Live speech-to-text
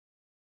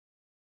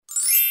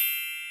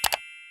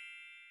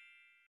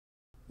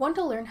Want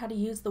to learn how to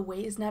use the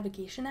Waze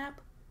navigation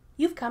app?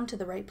 You've come to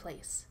the right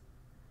place.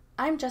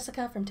 I'm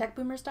Jessica from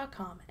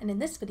techboomers.com, and in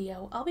this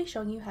video, I'll be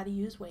showing you how to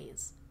use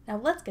Waze. Now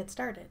let's get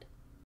started.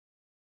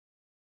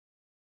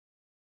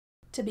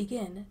 To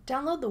begin,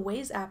 download the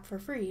Waze app for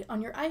free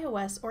on your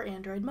iOS or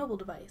Android mobile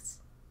device.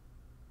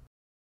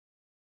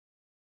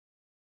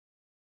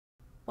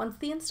 Once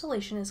the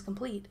installation is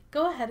complete,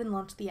 go ahead and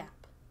launch the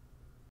app.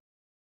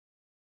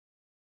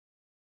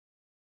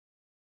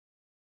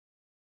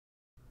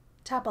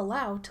 Tap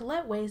Allow to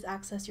let Waze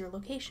access your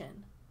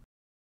location.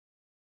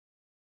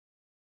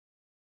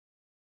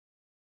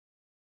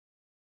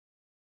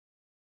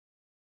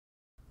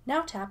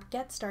 Now tap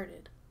Get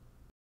Started.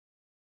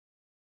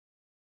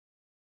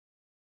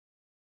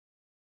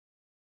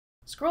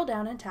 Scroll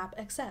down and tap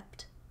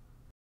Accept.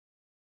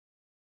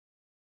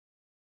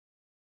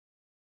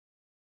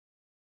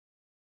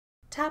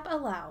 Tap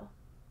Allow.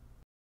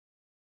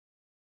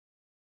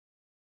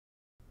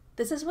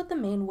 This is what the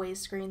main Waze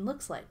screen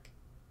looks like.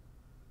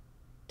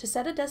 To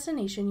set a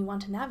destination you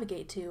want to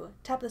navigate to,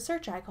 tap the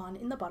search icon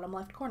in the bottom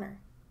left corner.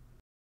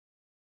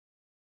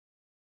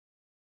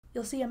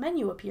 You'll see a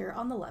menu appear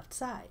on the left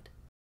side.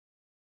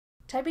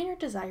 Type in your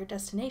desired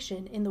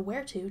destination in the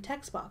Where To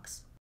text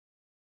box.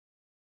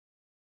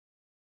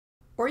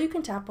 Or you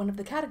can tap one of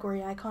the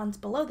category icons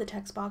below the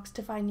text box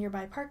to find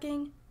nearby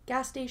parking,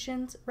 gas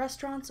stations,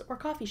 restaurants, or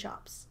coffee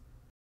shops.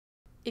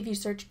 If you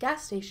search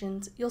gas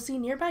stations, you'll see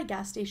nearby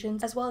gas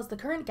stations as well as the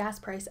current gas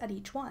price at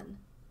each one.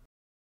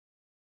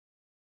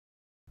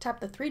 Tap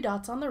the three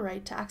dots on the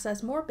right to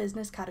access more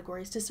business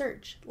categories to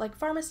search, like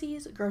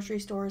pharmacies, grocery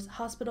stores,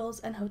 hospitals,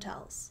 and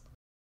hotels.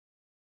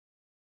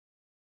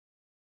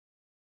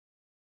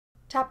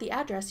 Tap the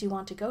address you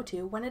want to go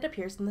to when it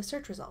appears in the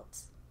search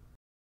results.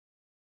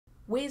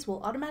 Waze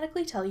will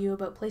automatically tell you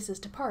about places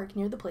to park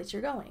near the place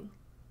you're going.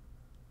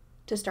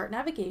 To start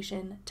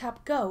navigation,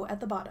 tap Go at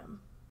the bottom.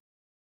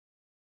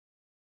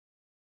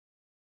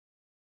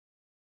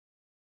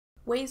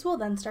 Waze will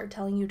then start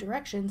telling you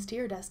directions to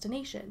your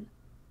destination.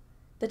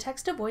 The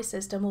text-to-voice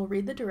system will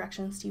read the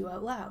directions to you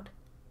out loud.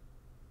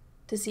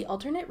 To see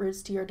alternate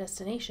routes to your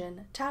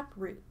destination, tap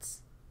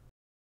Routes.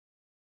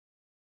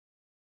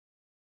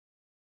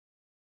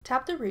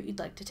 Tap the route you'd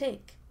like to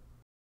take.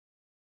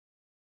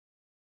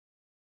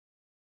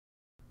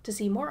 To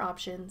see more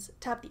options,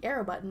 tap the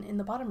arrow button in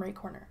the bottom right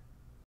corner.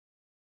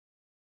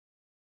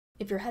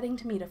 If you're heading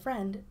to meet a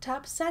friend,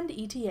 tap Send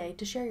ETA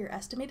to share your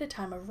estimated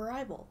time of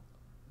arrival.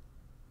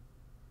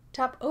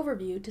 Tap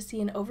Overview to see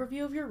an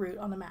overview of your route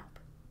on a map.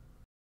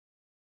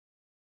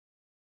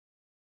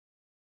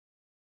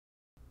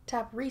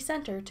 Tap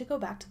Recenter to go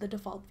back to the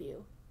default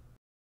view.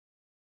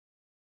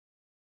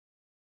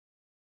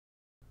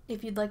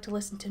 If you'd like to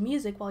listen to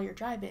music while you're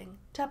driving,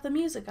 tap the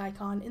music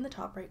icon in the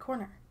top right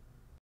corner.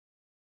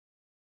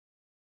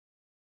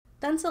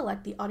 Then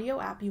select the audio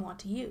app you want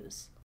to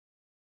use.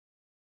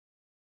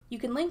 You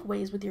can link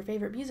Waze with your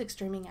favorite music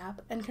streaming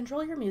app and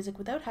control your music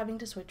without having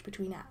to switch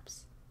between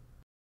apps.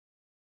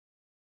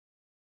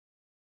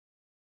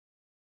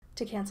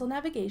 To cancel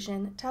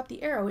navigation, tap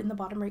the arrow in the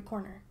bottom right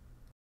corner.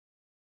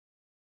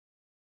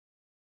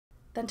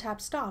 Then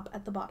tap Stop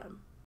at the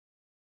bottom.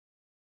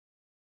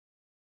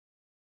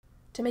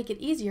 To make it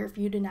easier for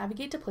you to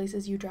navigate to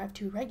places you drive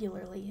to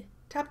regularly,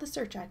 tap the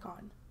search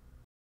icon.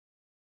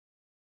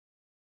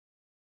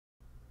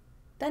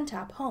 Then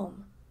tap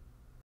Home.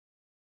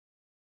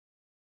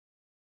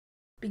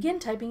 Begin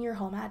typing your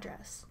home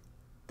address.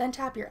 Then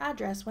tap your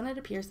address when it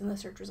appears in the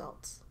search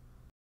results.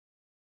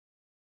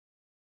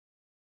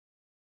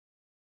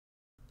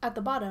 At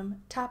the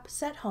bottom, tap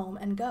Set Home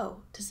and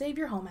Go to save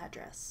your home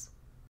address.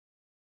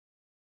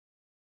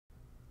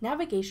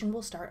 Navigation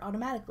will start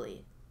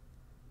automatically.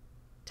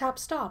 Tap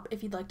Stop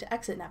if you'd like to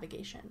exit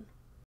navigation.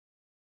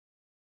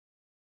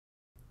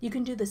 You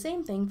can do the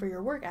same thing for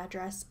your work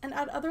address and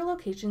add other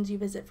locations you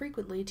visit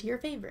frequently to your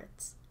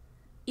favorites.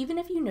 Even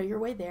if you know your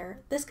way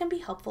there, this can be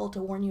helpful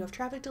to warn you of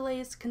traffic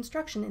delays,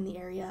 construction in the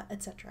area,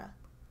 etc.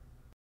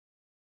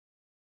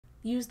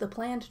 Use the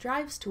Planned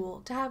Drives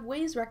tool to have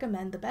Waze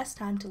recommend the best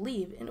time to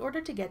leave in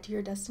order to get to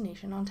your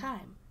destination on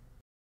time.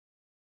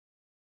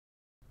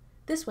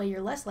 This way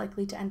you're less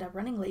likely to end up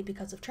running late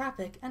because of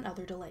traffic and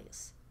other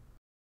delays.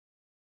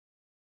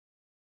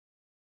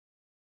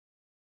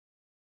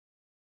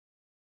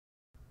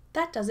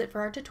 That does it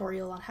for our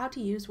tutorial on how to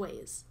use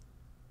Waze.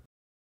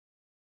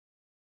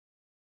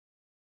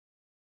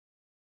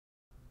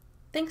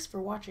 Thanks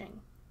for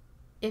watching.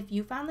 If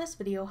you found this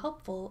video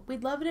helpful,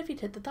 we'd love it if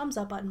you'd hit the thumbs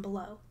up button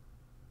below.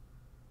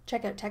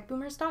 Check out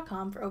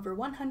techboomers.com for over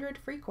 100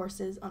 free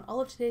courses on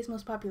all of today's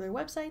most popular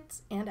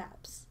websites and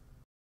apps.